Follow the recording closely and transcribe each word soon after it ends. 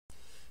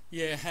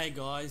Yeah, hey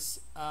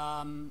guys.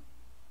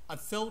 I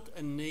felt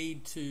a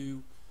need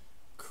to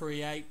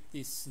create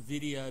this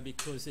video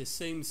because there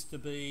seems to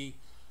be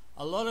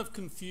a lot of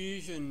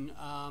confusion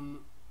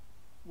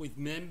with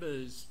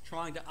members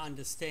trying to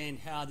understand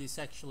how this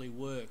actually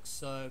works.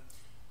 So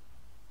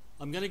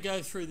I'm going to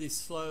go through this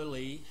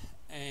slowly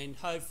and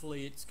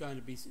hopefully it's going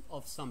to be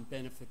of some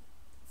benefit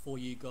for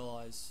you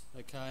guys,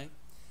 okay?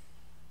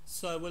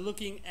 So we're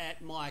looking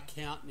at my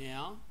account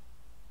now,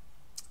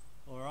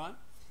 alright?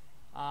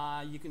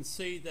 You can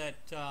see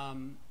that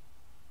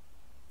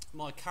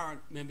my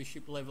current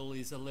membership level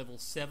is a level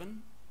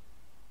 7.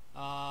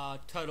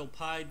 Total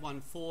paid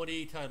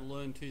 140, total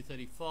earned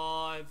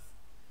 235,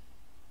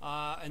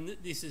 and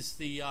this is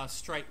the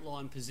straight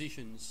line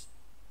positions.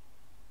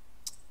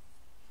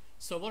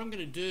 So what I'm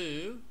going to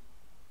do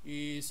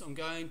is I'm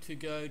going to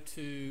go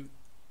to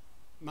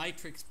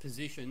matrix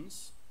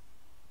positions.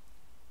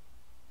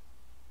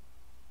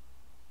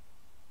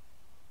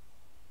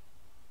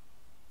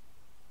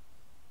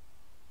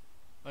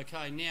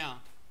 Okay, now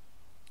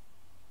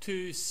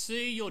to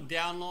see your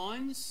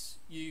downlines,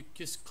 you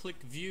just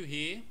click view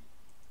here,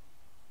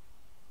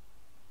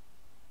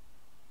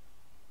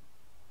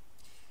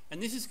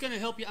 and this is going to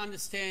help you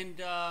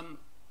understand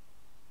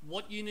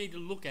what you need to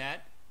look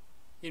at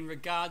in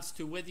regards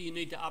to whether you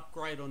need to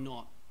upgrade or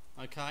not.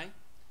 Okay,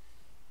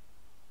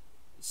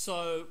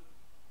 so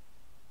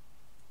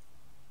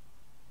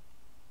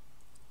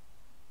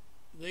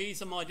these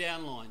are my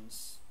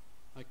downlines.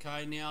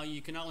 Okay, now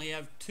you can only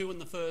have 2 in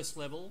the first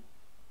level,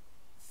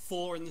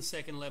 4 in the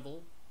second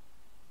level,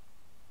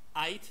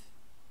 8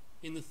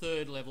 in the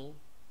third level,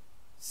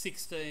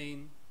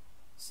 16,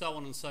 so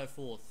on and so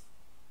forth.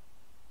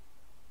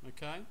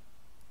 Okay,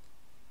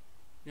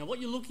 now what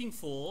you're looking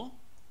for,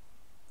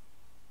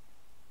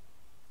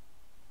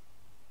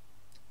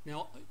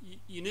 now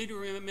you need to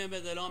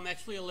remember that I'm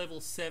actually a level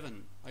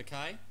 7,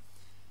 okay?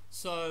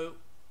 So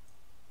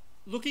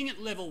looking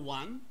at level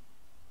 1,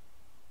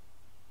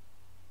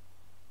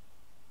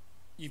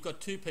 you've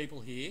got 2 people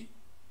here,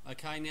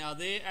 okay? Now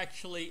they're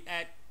actually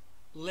at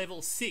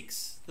level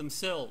 6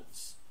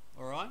 themselves,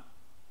 all right?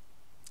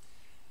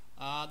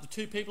 The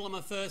 2 people on my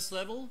first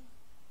level,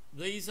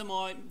 these are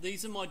my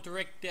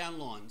direct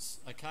downlines,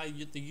 okay?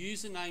 The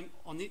username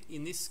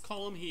in this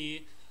column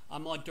here are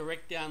my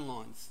direct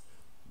downlines.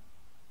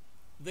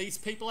 These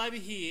people over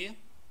here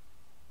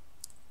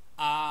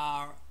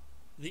are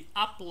the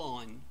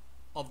upline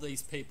of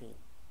these people.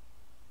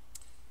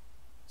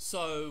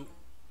 So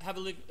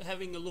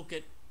having a look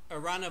at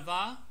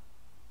Aranava,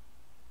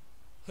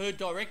 her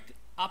direct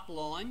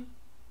upline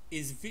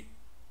is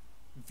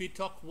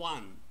Vitok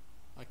 1,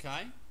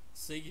 okay?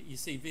 See, you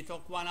see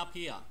Vitok 1 up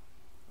here,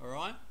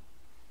 alright?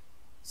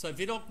 So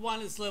Vitok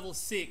 1 is level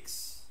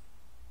 6.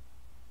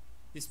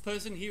 This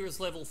person here is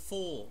level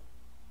 4.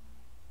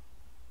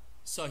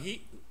 So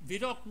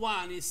Vitok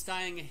 1 is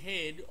staying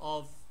ahead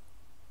of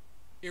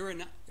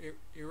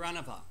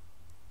Iranava,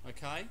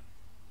 okay?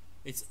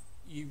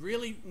 You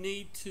really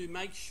need to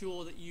make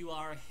sure that you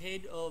are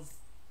ahead of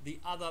the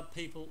other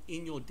people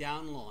in your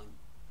downline.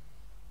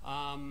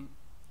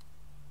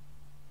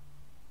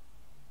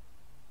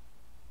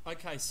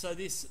 Okay, so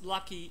this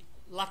lucky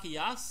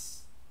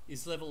us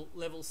is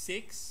level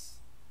 6.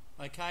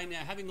 Okay,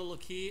 now having a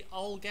look here,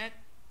 Olgat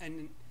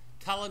and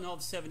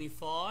Talanov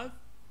 75.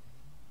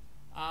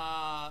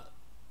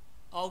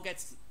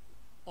 Olgat's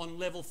on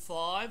level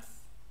 5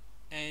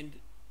 and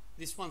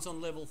this one's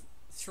on level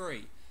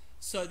 3.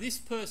 So this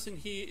person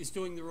here is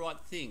doing the right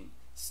thing,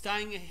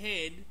 staying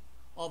ahead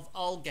of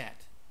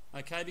Olgat,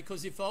 okay?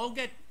 Because if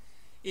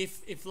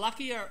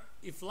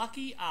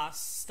Lucky Us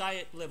stay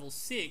at level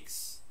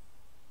 6,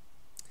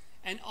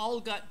 and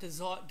Olgat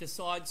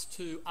decides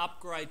to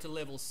upgrade to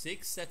level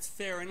 6, that's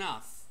fair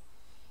enough.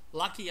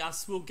 Lucky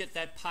Us will get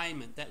that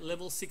payment, that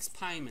level 6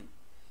 payment.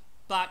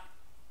 But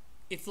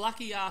if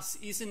Lucky Us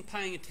isn't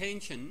paying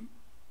attention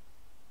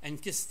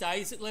and just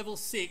stays at level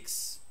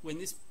 6 when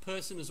this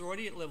person is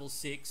already at level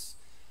 6,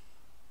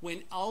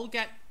 when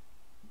Olgat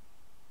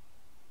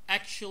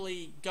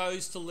actually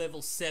goes to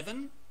level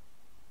 7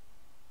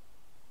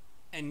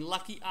 and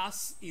Lucky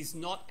Us is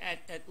not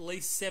at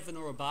least 7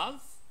 or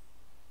above,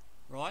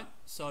 right?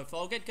 So if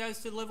Olgat goes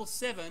to level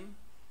 7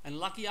 and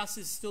Lucky Us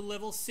is still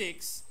level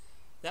 6,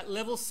 that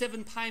level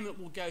 7 payment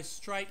will go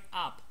straight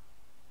up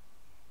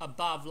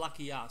above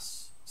Lucky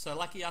Us. So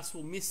Lucky Us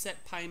will miss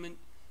that payment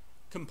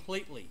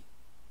completely.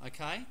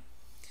 Okay,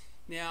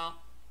 now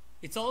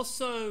it's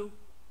also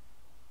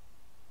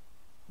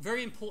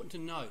very important to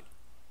note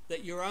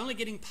that you're only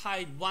getting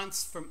paid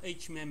once from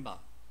each member.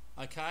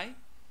 Okay,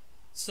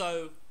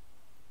 so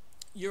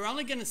you're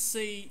only going to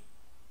see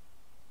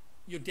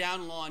your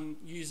downline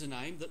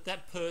username,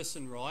 that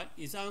person, right,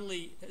 has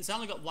only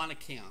got one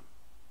account.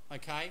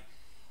 Okay,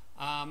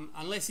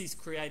 unless he's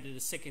created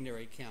a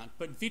secondary account.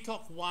 But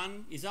Vitok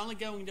 1 is only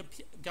going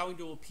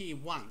to appear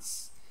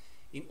once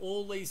in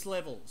all these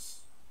levels.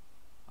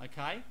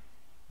 Okay,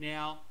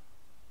 now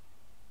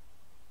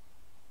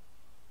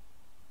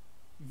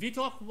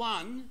Vitok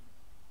 1,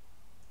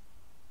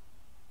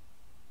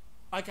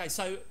 okay,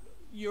 so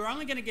you're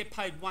only going to get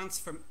paid once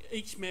from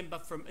each member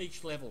from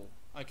each level.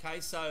 Okay,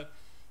 so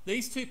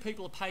these two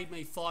people have paid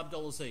me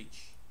 $5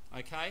 each.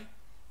 Okay,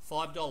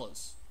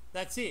 $5.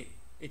 That's it.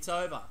 It's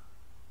over.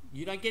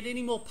 You don't get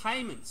any more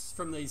payments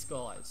from these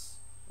guys.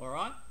 All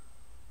right.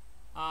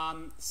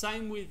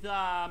 Same with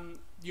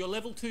your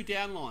level 2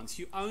 downlines.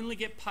 You only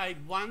get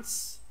paid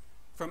once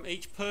from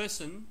each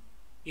person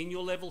in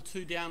your level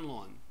 2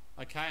 downline.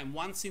 Okay, and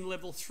once in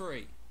level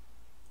 3.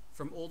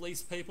 From all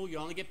these people, you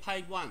only get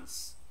paid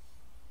once.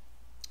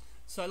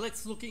 So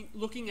let's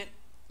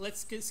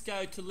let's just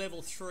go to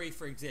level 3,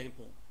 for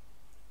example.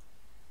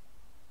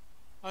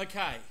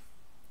 Okay,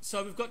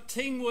 so we've got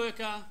Teamwork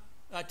GR.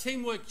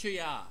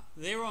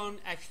 They're on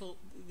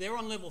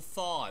level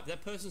 5.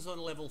 That person's on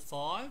level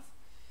 5,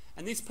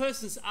 and this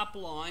person's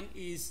upline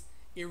is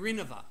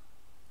Irinova.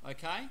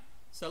 Okay,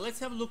 so let's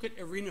have a look at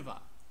Irinova.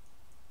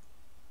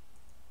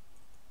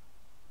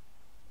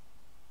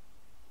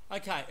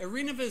 Okay,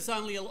 Irinova's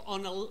only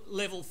on a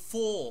level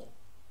 4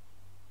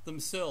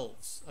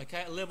 themselves.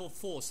 Okay, a level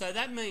 4. So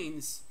that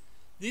means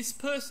this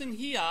person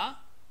here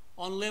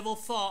on level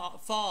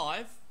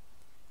 5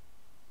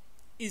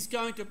 is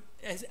going to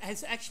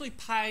has actually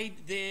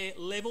paid their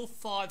level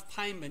 5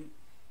 payment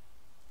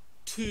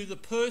to the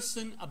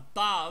person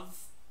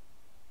above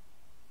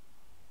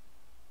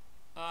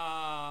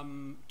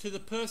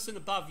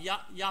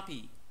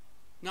Yuppie.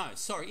 No,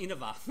 sorry,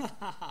 Innova.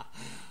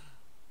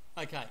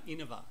 Okay,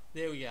 Innova.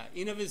 There we go.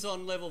 Innova's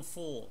on level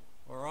 4.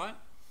 Alright?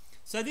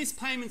 So this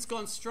payment's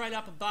gone straight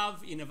up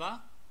above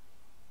Innova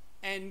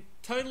and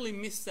totally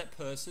missed that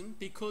person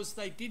because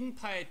they didn't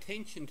pay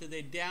attention to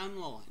their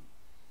downline.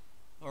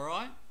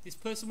 Alright? This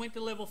person went to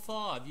level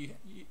 5.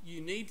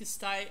 You need to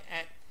stay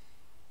at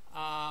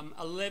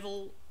a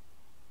level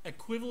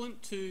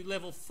equivalent to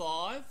level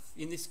 5,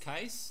 in this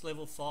case,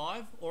 level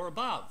 5 or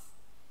above.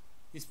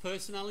 This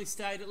person only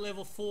stayed at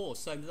level 4,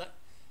 so that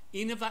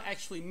Innova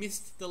actually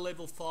missed the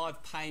level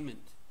 5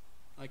 payment.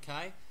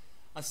 Okay?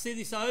 I see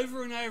this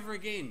over and over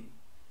again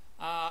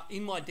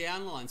in my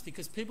downlines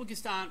because people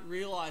just aren't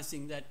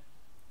realizing that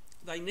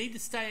they need to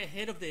stay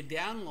ahead of their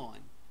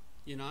downline,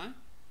 you know.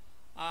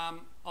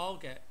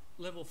 Olgat,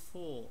 level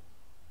 4.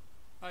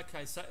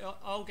 Okay, so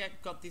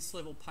Olgat got this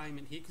level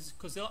payment here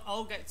because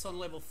Olgat's on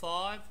level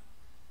 5.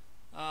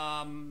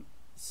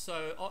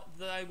 So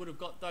they would have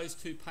got those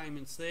two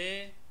payments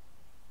there.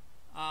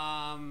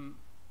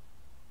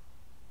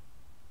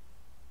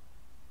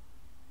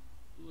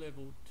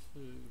 Level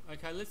 2.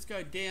 Okay, let's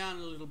go down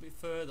a little bit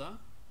further.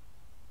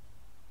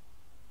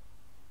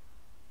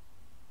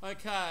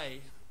 Okay,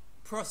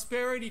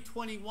 Prosperity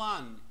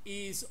 21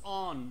 is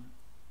on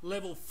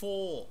level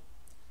 4,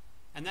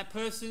 and that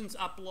person's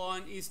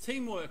upline is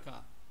Teamwork GR.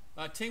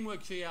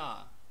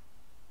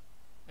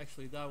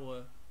 Actually, they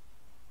were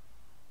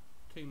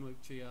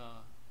Teamwork GR.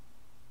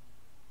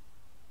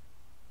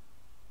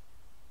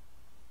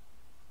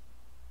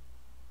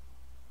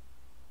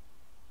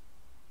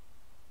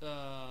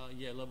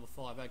 Yeah, level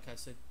 5. Okay,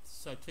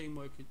 so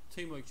Teamwork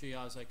GR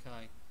is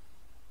okay.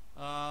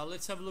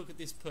 Let's have a look at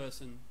this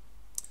person.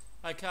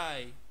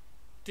 Okay,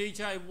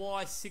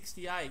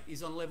 DJY68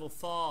 is on level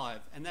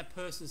 5, and that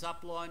person's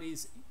upline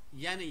is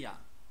Yania.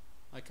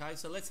 Okay,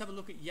 so let's have a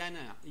look at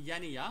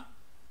Yania.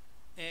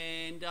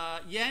 And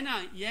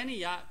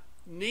Yania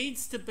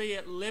needs to be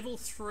at level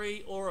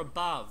 3 or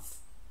above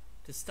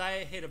to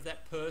stay ahead of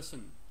that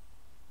person.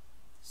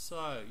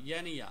 So,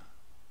 Yania.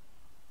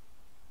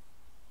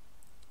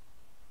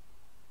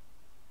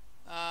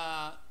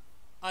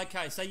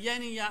 Okay, so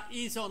Yania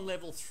is on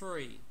level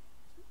 3.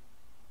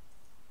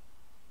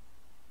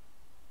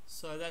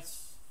 So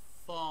that's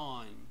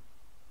fine.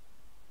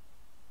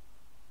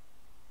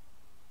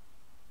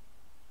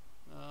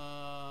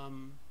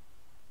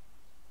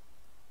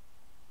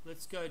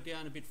 Let's go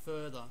down a bit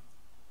further.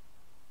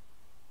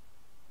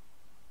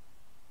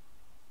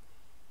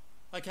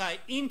 Okay,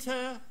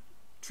 Inter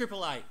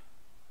 888.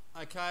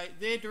 Okay,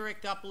 their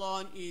direct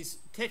upline is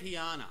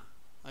Tetiana.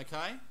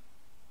 Okay,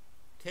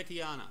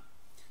 Tetiana.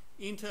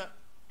 Inter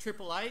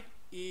 888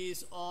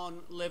 is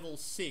on level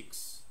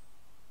 6.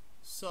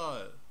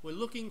 So we're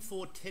looking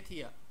for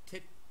Tetiana.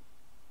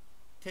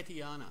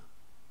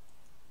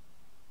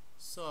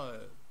 So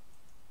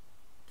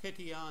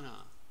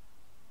Tetiana.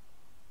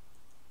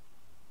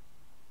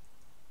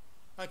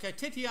 Okay,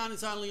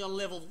 Tetiana's only on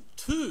level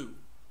 2.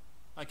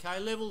 Okay,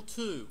 level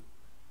 2.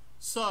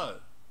 So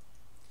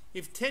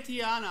if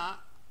Tetiana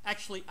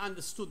actually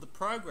understood the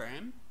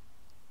program,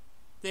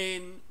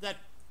 then that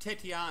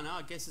Tetiana,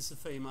 I guess it's a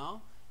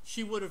female,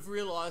 she would have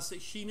realised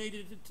that she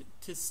needed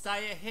to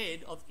stay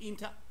ahead of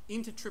Inter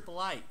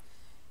 888.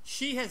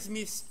 She has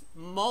missed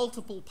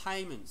multiple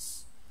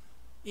payments.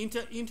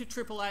 Inter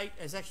 888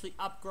 has actually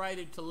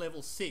upgraded to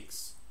level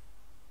 6.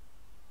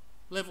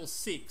 Level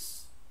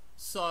 6.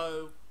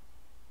 So,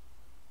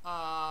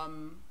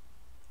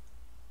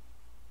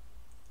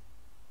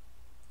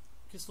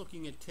 just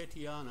looking at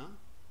Tetiana,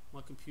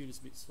 my computer's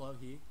a bit slow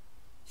here.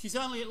 She's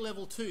only at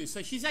level 2,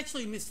 so she's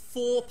actually missed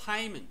 4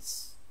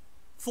 payments.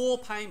 4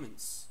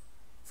 payments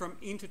from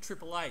Inter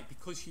 888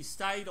 because she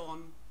stayed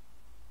on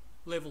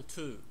level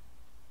 2.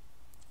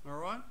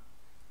 Alright?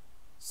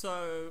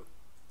 So,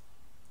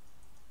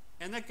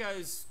 and that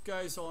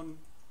goes on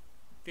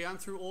down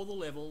through all the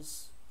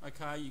levels.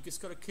 Okay, you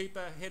just got to keep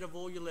ahead of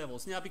all your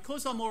levels. Now,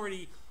 because I'm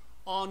already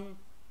on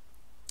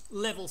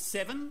level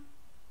 7,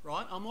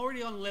 right? I'm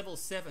already on level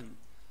 7.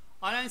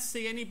 I don't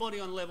see anybody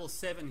on level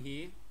 7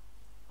 here.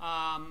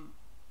 No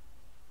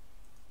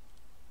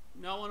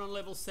one on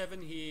level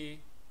 7 here.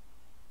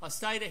 I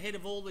stayed ahead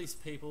of all these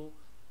people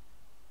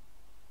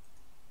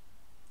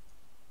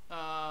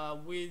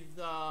with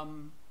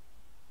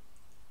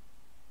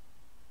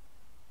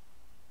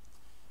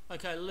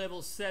okay,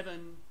 level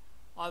 7.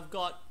 I've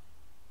got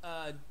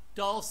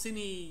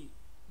Dulcinea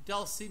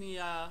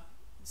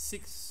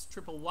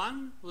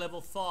 6111,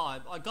 level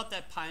 5. I got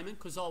that payment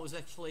because I was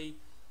actually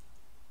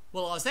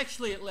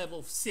at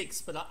level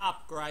 6, but I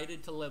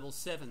upgraded to level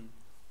 7.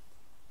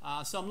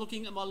 So I'm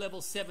looking at my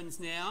level 7s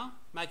now,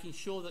 making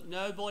sure that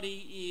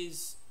nobody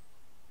is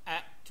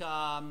at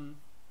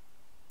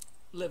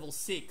level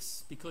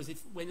 6, because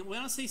when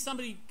I see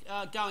somebody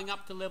going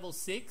up to level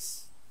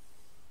 6,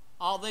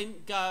 I'll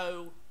then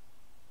go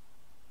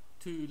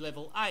to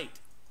level 8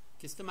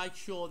 just to make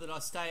sure that I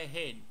stay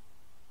ahead,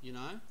 you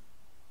know.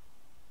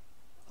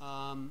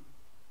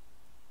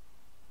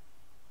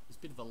 There's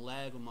a bit of a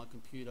lag on my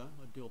computer,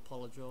 I do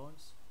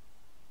apologise.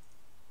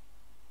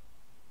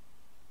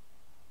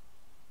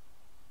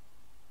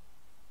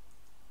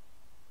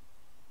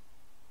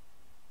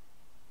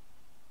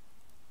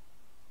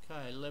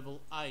 Okay,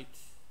 level 8.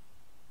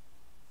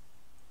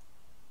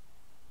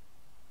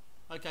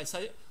 Okay,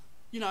 so,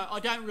 you know, I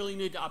don't really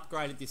need to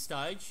upgrade at this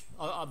stage.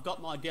 I've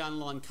got my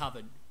downline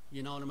covered,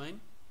 you know what I mean?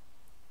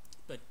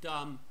 But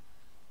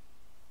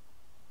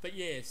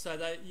yeah, so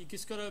you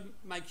just got to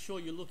make sure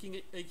you're looking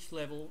at each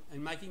level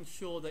and making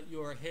sure that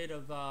you're ahead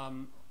of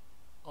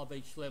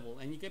each level.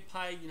 And you get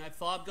paid, you know,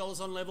 $5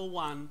 on level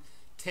 1,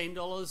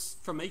 $10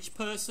 from each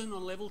person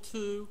on level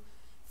 2,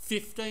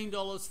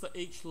 $15 for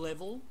each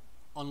level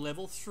on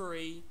level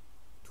 3,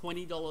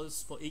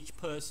 $20 for each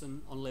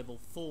person on level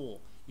 4.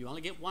 You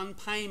only get one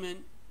payment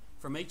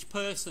from each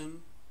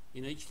person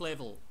in each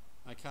level,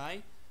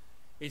 okay?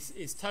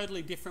 It's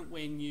totally different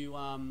when you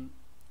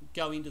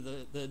go into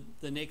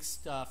the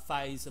next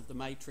phase of the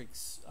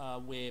matrix,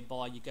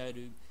 whereby you go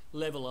to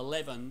level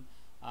 11,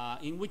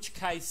 in which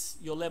case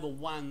your level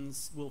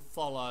 1s will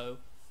follow.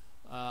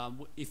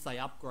 If they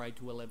upgrade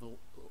to a level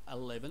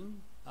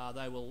 11,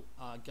 they will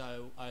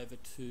go over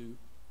to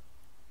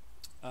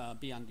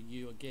be under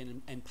you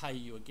again and pay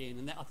you again,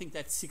 and I think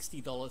that's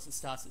 $60. It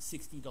starts at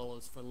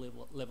 $60 for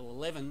level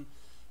 11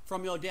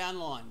 from your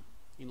downline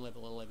in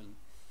level 11.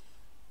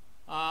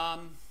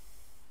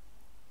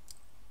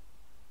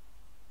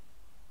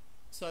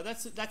 So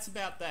that's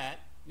about that.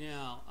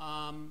 Now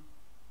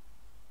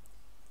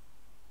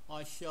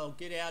I shall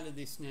get out of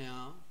this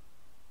now.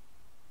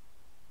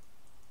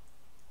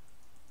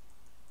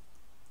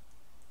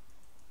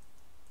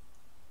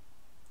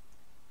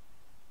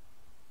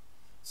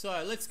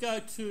 So let's go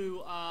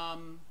to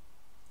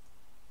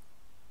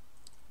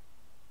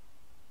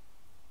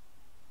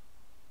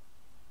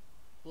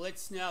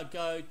let's now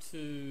go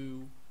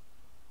to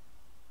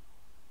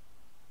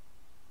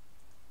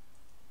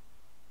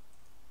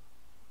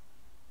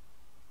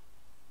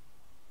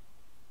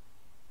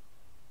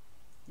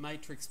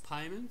matrix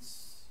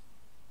payments.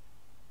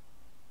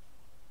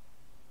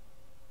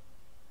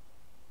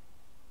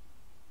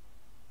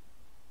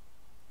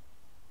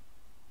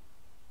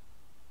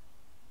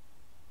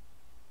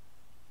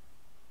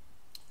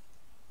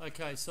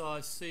 Okay, so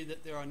I see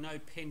that there are no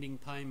pending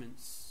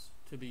payments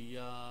to be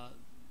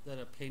that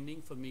are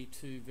pending for me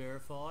to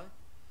verify.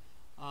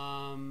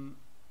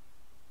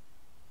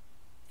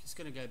 Just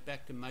going to go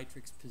back to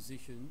matrix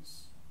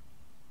positions.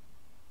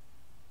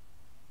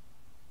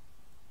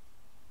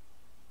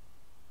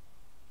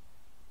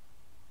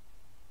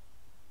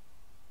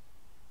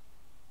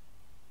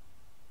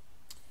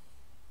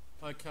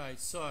 Okay,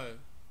 so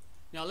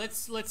now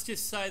let's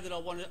just say that I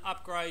want to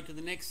upgrade to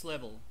the next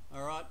level.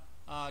 All right,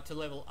 to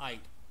level 8.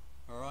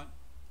 All right,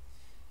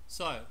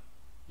 so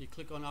you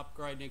click on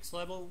upgrade next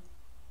level.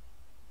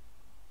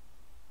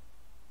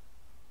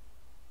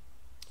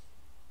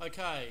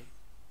 Okay,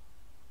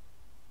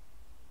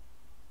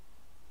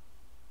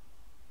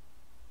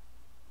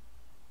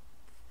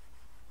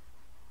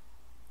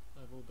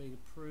 they've all been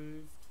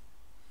approved.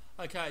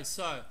 Okay,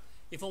 so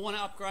if I want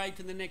to upgrade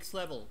to the next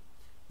level,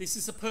 this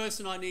is the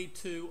person I need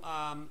to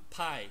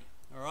pay.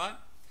 All right,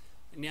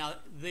 now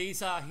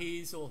these are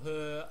his or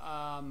her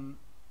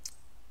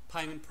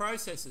payment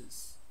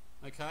processes.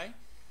 Okay,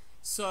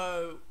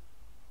 so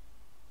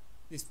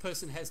this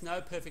person has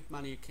no Perfect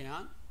Money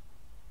account,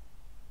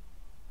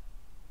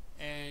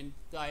 and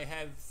they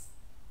have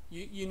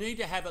you need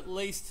to have at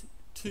least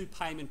 2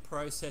 payment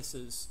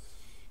processors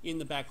in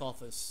the back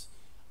office.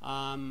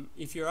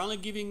 If you're only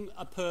giving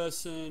a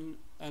person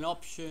an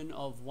option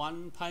of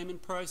 1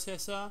 payment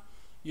processor,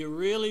 you're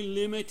really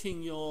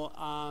limiting your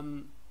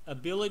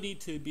ability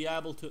to be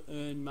able to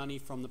earn money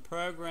from the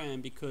program,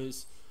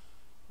 because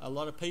a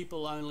lot of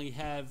people only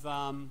have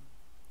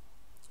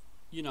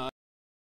you know,